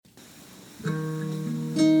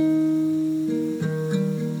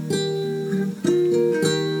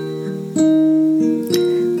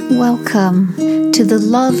Welcome to the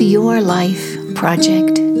Love Your Life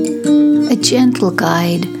project, a gentle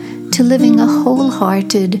guide to living a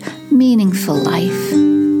wholehearted, meaningful life.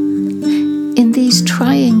 In these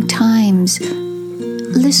trying times,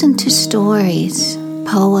 listen to stories,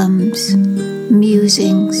 poems,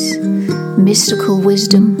 musings, mystical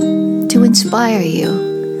wisdom to inspire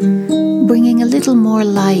you, bringing a little more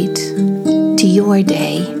light to your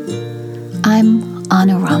day. I'm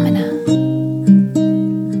Anna Ramana.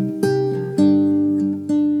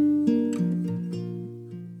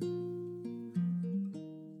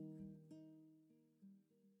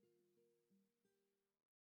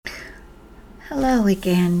 Hello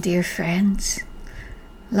again, dear friends.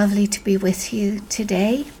 Lovely to be with you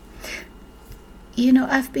today. You know,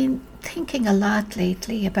 I've been thinking a lot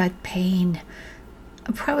lately about pain,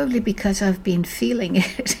 probably because I've been feeling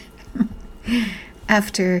it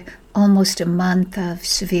after almost a month of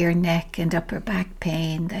severe neck and upper back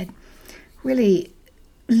pain that really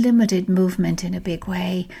limited movement in a big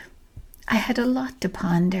way. I had a lot to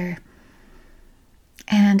ponder,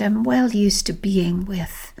 and I'm well used to being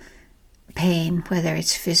with pain, whether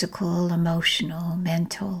it's physical, emotional,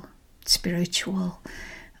 mental, spiritual.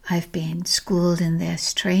 I've been schooled in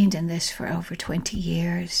this, trained in this for over 20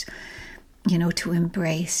 years, to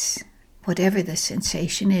embrace whatever the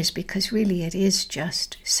sensation is, because really it is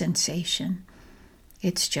just sensation.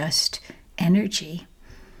 It's just energy.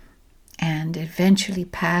 And it eventually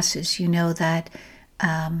passes. You know that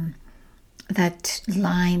that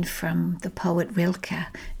line from the poet Rilke,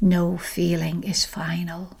 no feeling is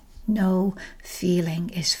final. No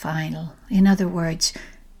feeling is final. In other words,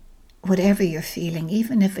 whatever you're feeling,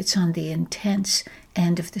 even if it's on the intense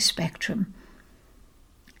end of the spectrum,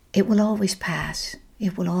 it will always pass.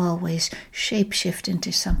 It will always shapeshift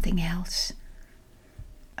into something else.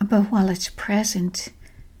 But while it's present,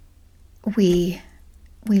 we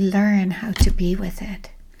learn how to be with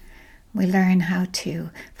it. We learn how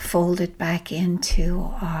to fold it back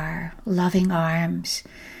into our loving arms,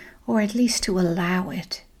 or at least to allow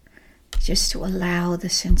it. Just to allow the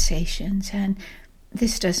sensations. And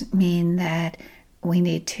this doesn't mean that we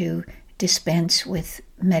need to dispense with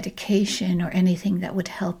medication or anything that would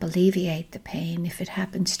help alleviate the pain if it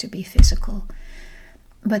happens to be physical,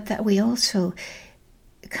 but that we also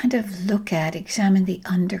kind of examine the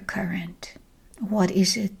undercurrent. What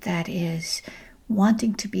is it that is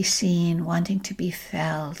wanting to be seen, wanting to be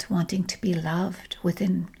felt, wanting to be loved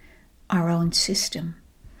within our own system?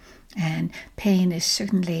 And pain is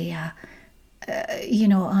certainly,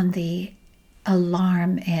 on the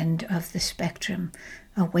alarm end of the spectrum,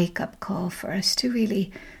 a wake-up call for us to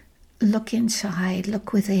really look inside,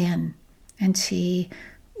 look within, and see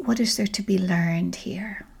what is there to be learned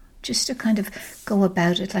here. Just to kind of go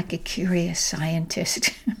about it like a curious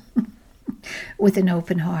scientist, with an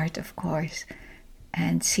open heart, of course,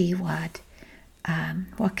 and see what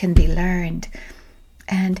can be learned.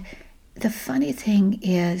 And the funny thing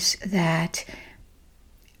is that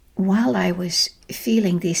while I was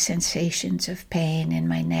feeling these sensations of pain in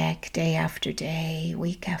my neck day after day,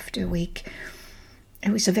 week after week,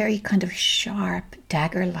 it was a very kind of sharp,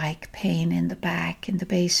 dagger-like pain in the back, in the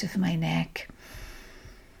base of my neck.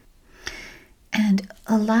 And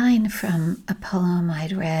a line from a poem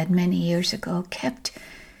I'd read many years ago kept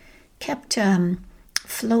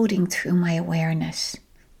floating through my awareness.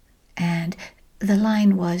 And the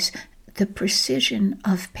line was, the precision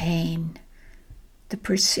of pain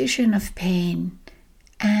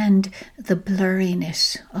and the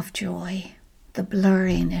blurriness of joy,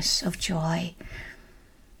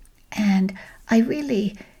 And I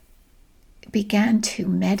really began to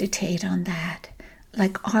meditate on that.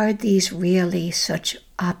 Like, are these really such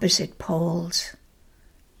opposite poles,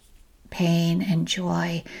 pain and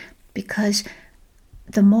joy? Because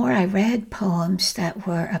the more I read poems that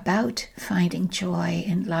were about finding joy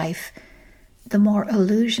in life, the more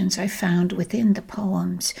allusions I found within the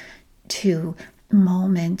poems to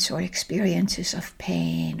moments or experiences of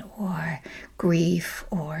pain or grief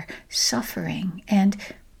or suffering. And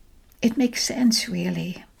it makes sense,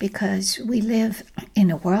 really, because we live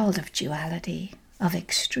in a world of duality, of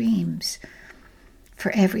extremes.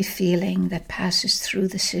 For every feeling that passes through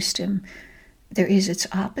the system, there is its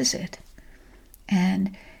opposite.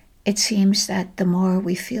 And it seems that the more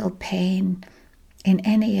we feel pain in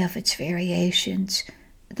any of its variations,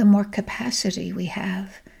 the more capacity we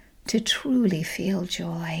have to truly feel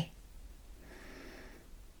joy.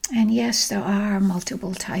 And yes, there are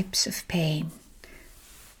multiple types of pain.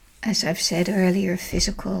 As I've said earlier,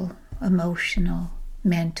 physical, emotional,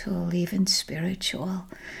 mental, even spiritual.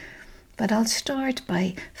 But I'll start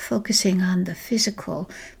by focusing on the physical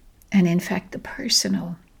and, in fact, the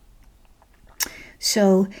personal.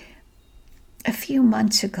 So a few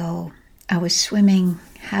months ago, I was swimming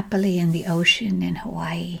happily in the ocean in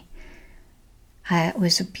Hawaii. It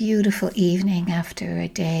was a beautiful evening after a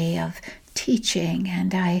day of teaching,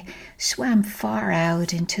 and I swam far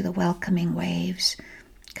out into the welcoming waves,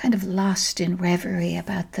 kind of lost in reverie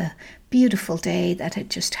about the beautiful day that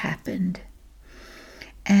had just happened.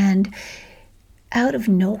 And out of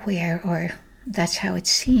nowhere, or that's how it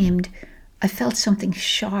seemed, I felt something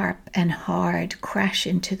sharp and hard crash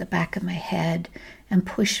into the back of my head and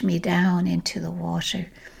push me down into the water.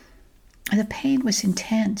 The pain was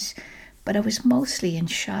intense, but I was mostly in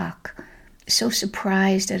shock, so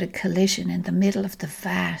surprised at a collision in the middle of the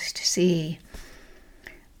vast sea,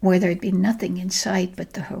 where there had been nothing in sight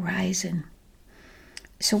but the horizon.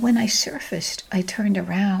 So when I surfaced, I turned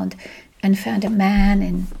around and found a man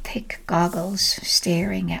in thick goggles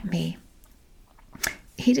staring at me.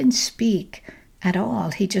 He didn't speak at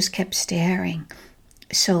all. He just kept staring.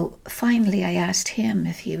 So finally I asked him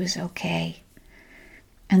if he was okay.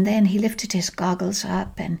 And then he lifted his goggles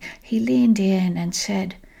up and he leaned in and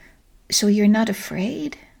said, "So you're not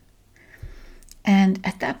afraid?" And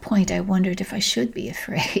at that point I wondered if I should be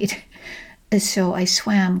afraid. So I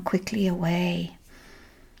swam quickly away.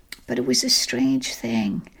 But it was a strange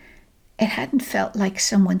thing. It hadn't felt like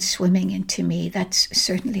someone swimming into me. That's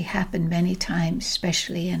certainly happened many times,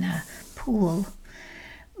 especially in a pool.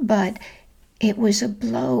 But it was a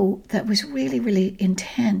blow that was really, really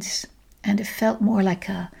intense, and it felt more like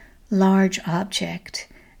a large object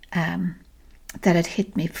that had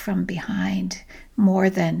hit me from behind, more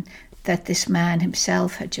than that this man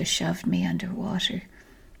himself had just shoved me underwater.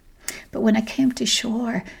 But when I came to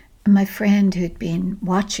shore, my friend who'd been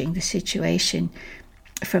watching the situation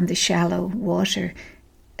from the shallow water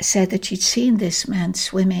said that she'd seen this man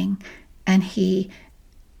swimming, and he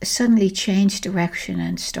suddenly changed direction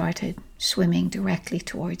and started swimming directly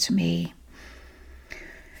towards me.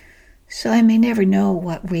 So I may never know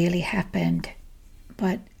what really happened,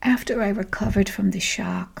 but after I recovered from the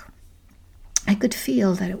shock, I could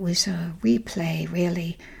feel that it was a replay,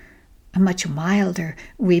 really, a much milder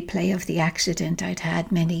replay of the accident I'd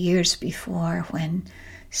had many years before, when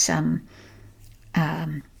some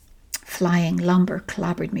flying lumber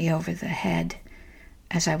clobbered me over the head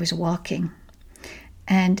as I was walking.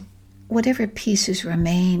 And whatever pieces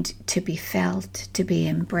remained to be felt, to be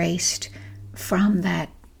embraced from that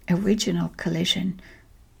original collision,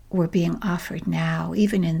 were being offered now,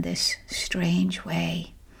 even in this strange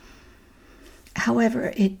way.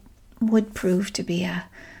 However, it would prove to be a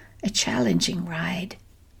challenging ride.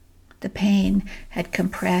 The pain had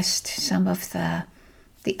compressed some of the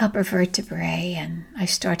upper vertebrae, and I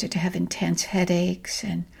started to have intense headaches,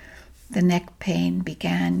 and the neck pain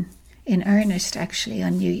began in earnest actually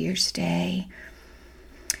on New Year's Day.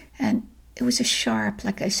 And it was a sharp,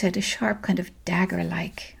 like I said, a sharp kind of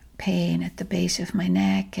dagger-like pain at the base of my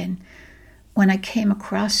neck. And when I came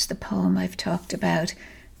across the poem I've talked about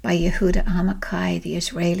by Yehuda Amichai, the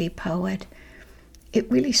Israeli poet,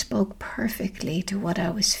 it really spoke perfectly to what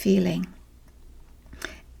I was feeling.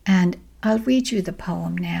 And I'll read you the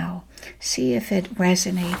poem now. See if it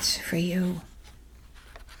resonates for you.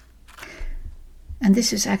 And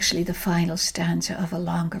this is actually the final stanza of a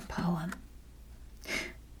longer poem.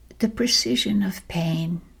 The precision of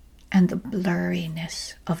pain and the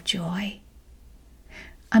blurriness of joy.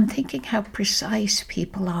 I'm thinking how precise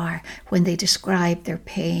people are when they describe their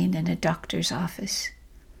pain in a doctor's office.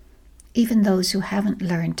 Even those who haven't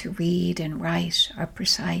learned to read and write are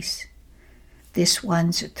precise. This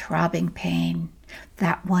one's a throbbing pain.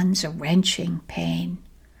 That one's a wrenching pain.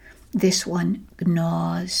 This one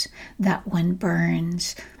gnaws. That one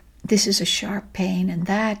burns. This is a sharp pain, and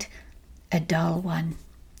that a dull one.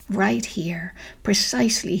 Right here,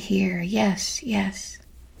 precisely here. Yes, yes.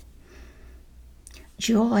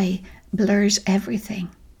 Joy blurs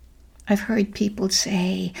everything. I've heard people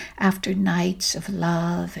say after nights of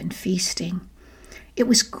love and feasting, "It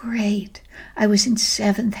was great. I was in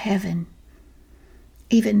seventh heaven."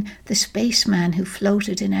 Even the spaceman who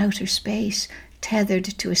floated in outer space, tethered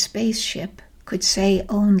to a spaceship, could say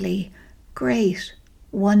only, "Great,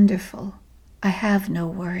 wonderful, I have no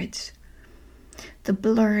words." The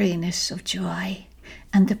blurriness of joy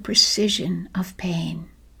and the precision of pain.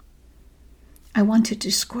 I want to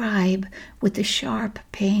describe with the sharp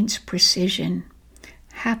pain's precision,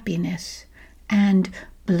 happiness and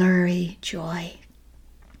blurry joy.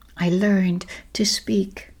 I learned to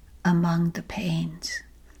speak among the pains.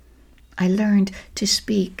 I learned to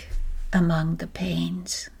speak among the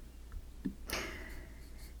pains.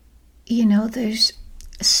 You know, there's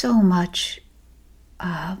so much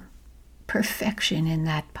perfection in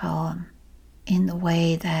that poem, in the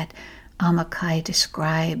way that Amakai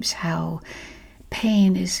describes how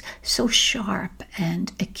pain is so sharp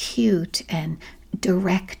and acute and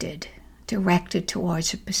directed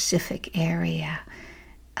towards a specific area.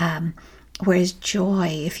 Whereas joy,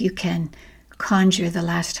 if you can conjure the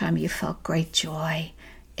last time you felt great joy,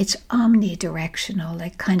 it's omnidirectional.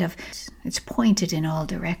 It's pointed in all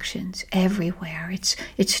directions, everywhere.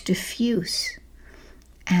 It's diffuse.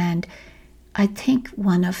 And I think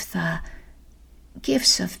one of the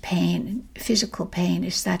gifts of pain, physical pain,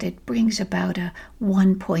 is that it brings about a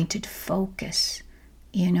one-pointed focus.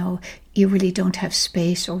 You really don't have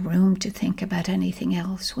space or room to think about anything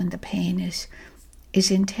else when the pain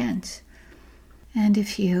is intense. And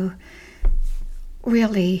if you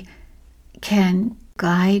really can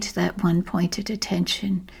guide that one-pointed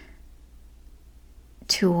attention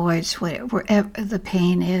towards wherever the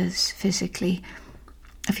pain is physically,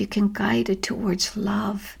 if you can guide it towards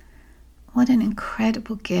love, what an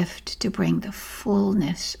incredible gift to bring the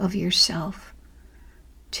fullness of yourself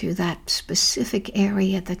to that specific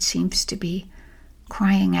area that seems to be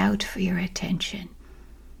crying out for your attention.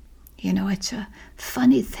 It's a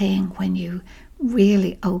funny thing when you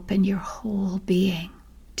really open your whole being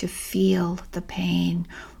to feel the pain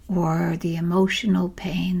or the emotional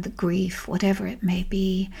pain, the grief, whatever it may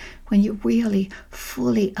be, when you really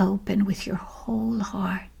fully open with your whole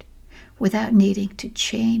heart without needing to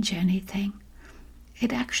change anything.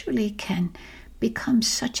 It actually can become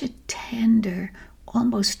such a tender,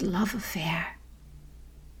 almost love affair.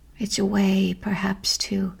 It's a way perhaps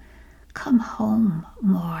to come home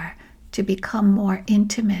more, to become more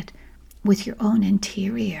intimate with your own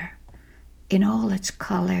interior in all its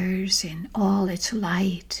colors, in all its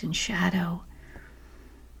light and shadow.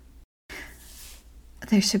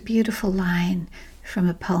 There's a beautiful line from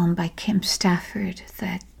a poem by Kim Stafford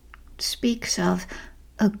that speaks of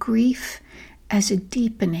a grief as a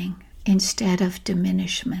deepening instead of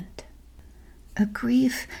diminishment. A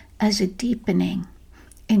grief as a deepening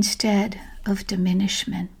instead of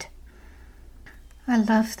diminishment. I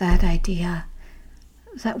love that idea,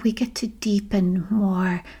 that we get to deepen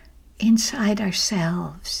more inside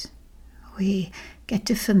ourselves. We get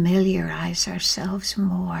to familiarize ourselves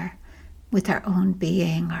more with our own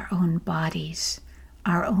being, our own bodies,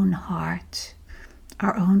 our own hearts,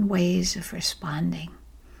 our own ways of responding.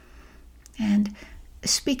 And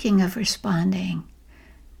speaking of responding,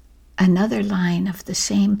 another line of the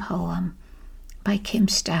same poem by Kim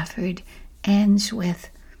Stafford ends with,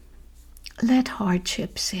 "Let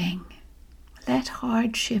hardship sing, let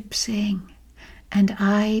hardship sing, and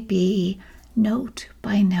I be note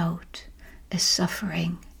by note a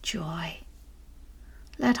suffering joy.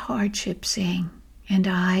 Let hardship sing, and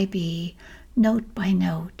I be note by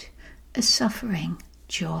note a suffering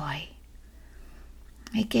joy."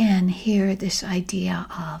 Again, here this idea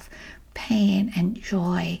of pain and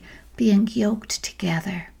joy being yoked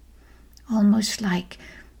together, almost like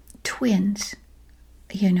twins,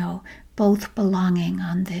 both belonging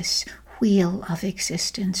on this wheel of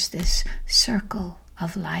existence, this circle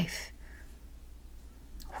of life.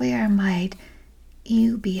 Where might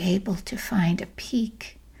you be able to find a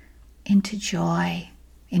peek into joy,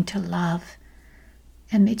 into love,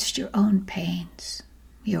 amidst your own pains,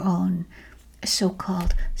 your own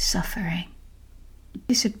so-called suffering?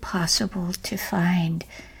 Is it possible to find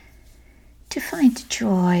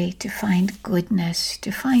joy, to find goodness,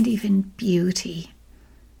 to find even beauty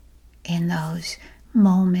in those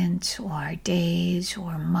moments or days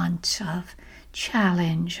or months of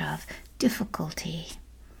challenge, of difficulty?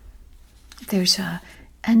 There's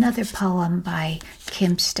another poem by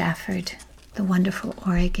Kim Stafford, the wonderful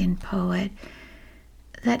Oregon poet,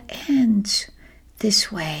 that ends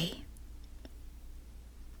this way.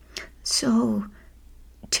 So,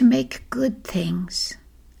 to make good things,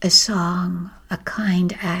 a song, a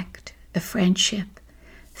kind act, a friendship,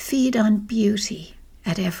 feed on beauty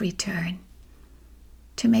at every turn.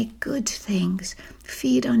 To make good things,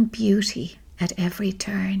 feed on beauty at every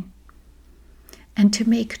turn. And to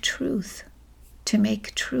make truth,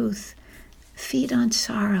 feed on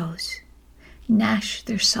sorrows, gnash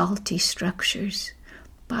their salty structures,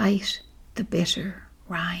 bite the bitter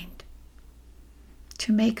rind.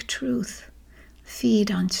 To make truth, feed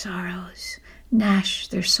on sorrows, gnash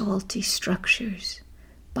their salty structures,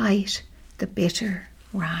 bite the bitter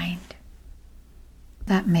rind.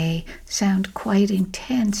 That may sound quite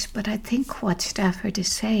intense, but I think what Stafford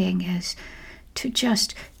is saying is to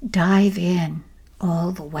just dive in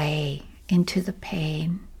all the way into the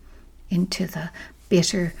pain, into the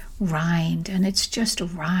bitter rind. And it's just a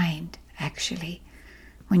rind, actually.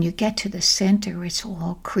 When you get to the center, it's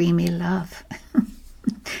all creamy love.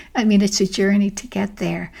 I mean, it's a journey to get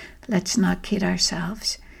there. Let's not kid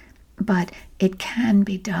ourselves. But it can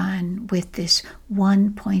be done with this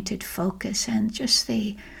one-pointed focus and just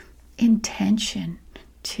the intention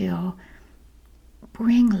to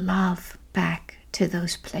bring love back to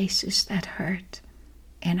those places that hurt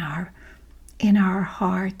in our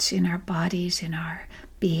hearts, in our bodies, in our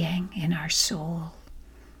being, in our soul.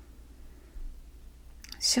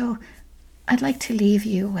 So I'd like to leave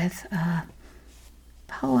you with a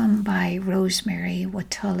poem by Rosemary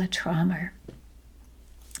Watulla Trommer.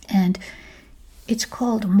 And it's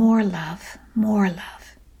called More Love, More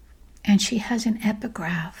Love. And she has an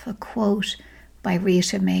epigraph, a quote by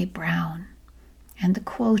Rita Mae Brown. And the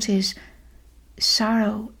quote is,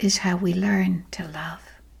 "Sorrow is how we learn to love.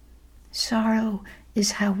 Sorrow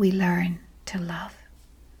is how we learn to love."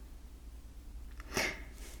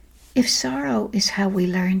 If sorrow is how we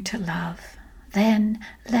learn to love, then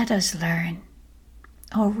let us learn.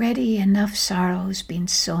 Already enough sorrow's been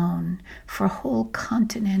sown for whole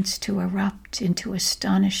continents to erupt into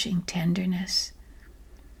astonishing tenderness.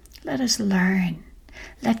 Let us learn.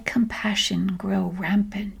 Let compassion grow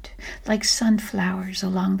rampant like sunflowers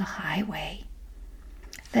along the highway.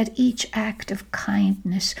 Let each act of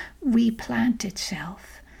kindness replant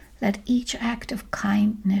itself. Let each act of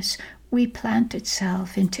kindness replant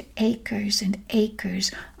itself into acres and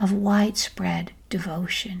acres of widespread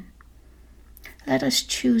devotion. Let us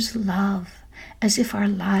choose love as if our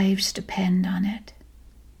lives depend on it.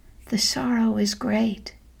 The sorrow is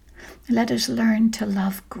great. Let us learn to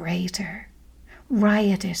love greater.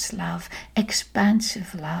 Riotous love,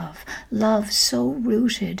 expansive love, love so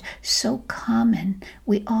rooted, so common,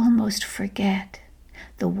 we almost forget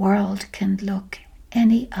the world can look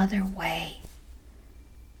any other way.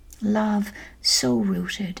 Love so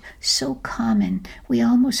rooted, so common, we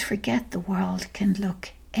almost forget the world can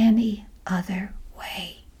look any other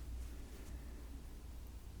way.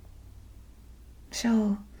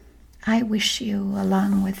 So I wish you,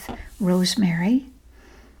 along with Rosemary,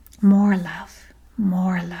 more love,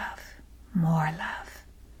 more love, more love.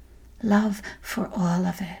 Love for all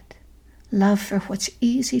of it. Love for what's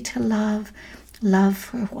easy to love, love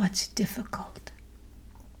for what's difficult.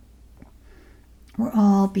 We're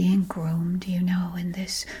all being groomed, in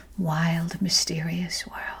this wild, mysterious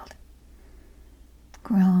world.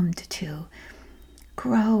 Groomed to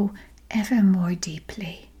grow ever more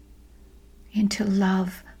deeply into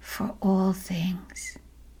love for all things.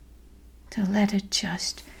 To let it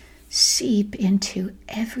just seep into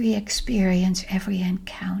every experience, every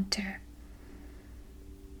encounter.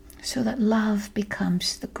 So that love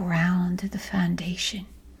becomes the ground, the foundation.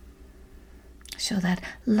 So that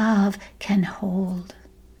love can hold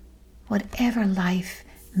whatever life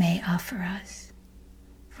may offer us,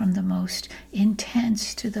 from the most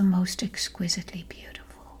intense to the most exquisitely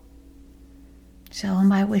beautiful. So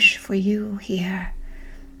my wish for you here,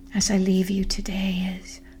 as I leave you today,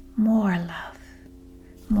 is more love,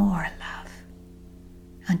 more love.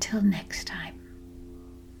 Until next time.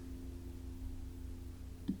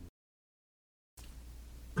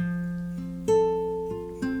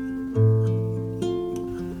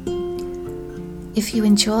 If you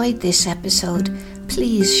enjoyed this episode,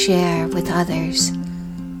 please share with others.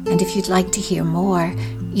 And if you'd like to hear more,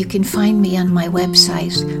 you can find me on my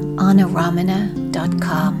website,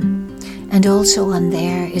 annaramana.com. And also on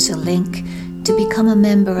there is a link to become a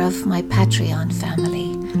member of my Patreon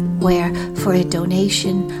family, where for a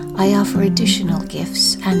donation I offer additional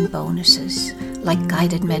gifts and bonuses, like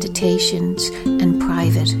guided meditations and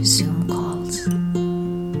private Zoom calls.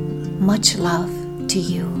 Much love to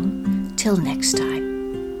you. Till next time.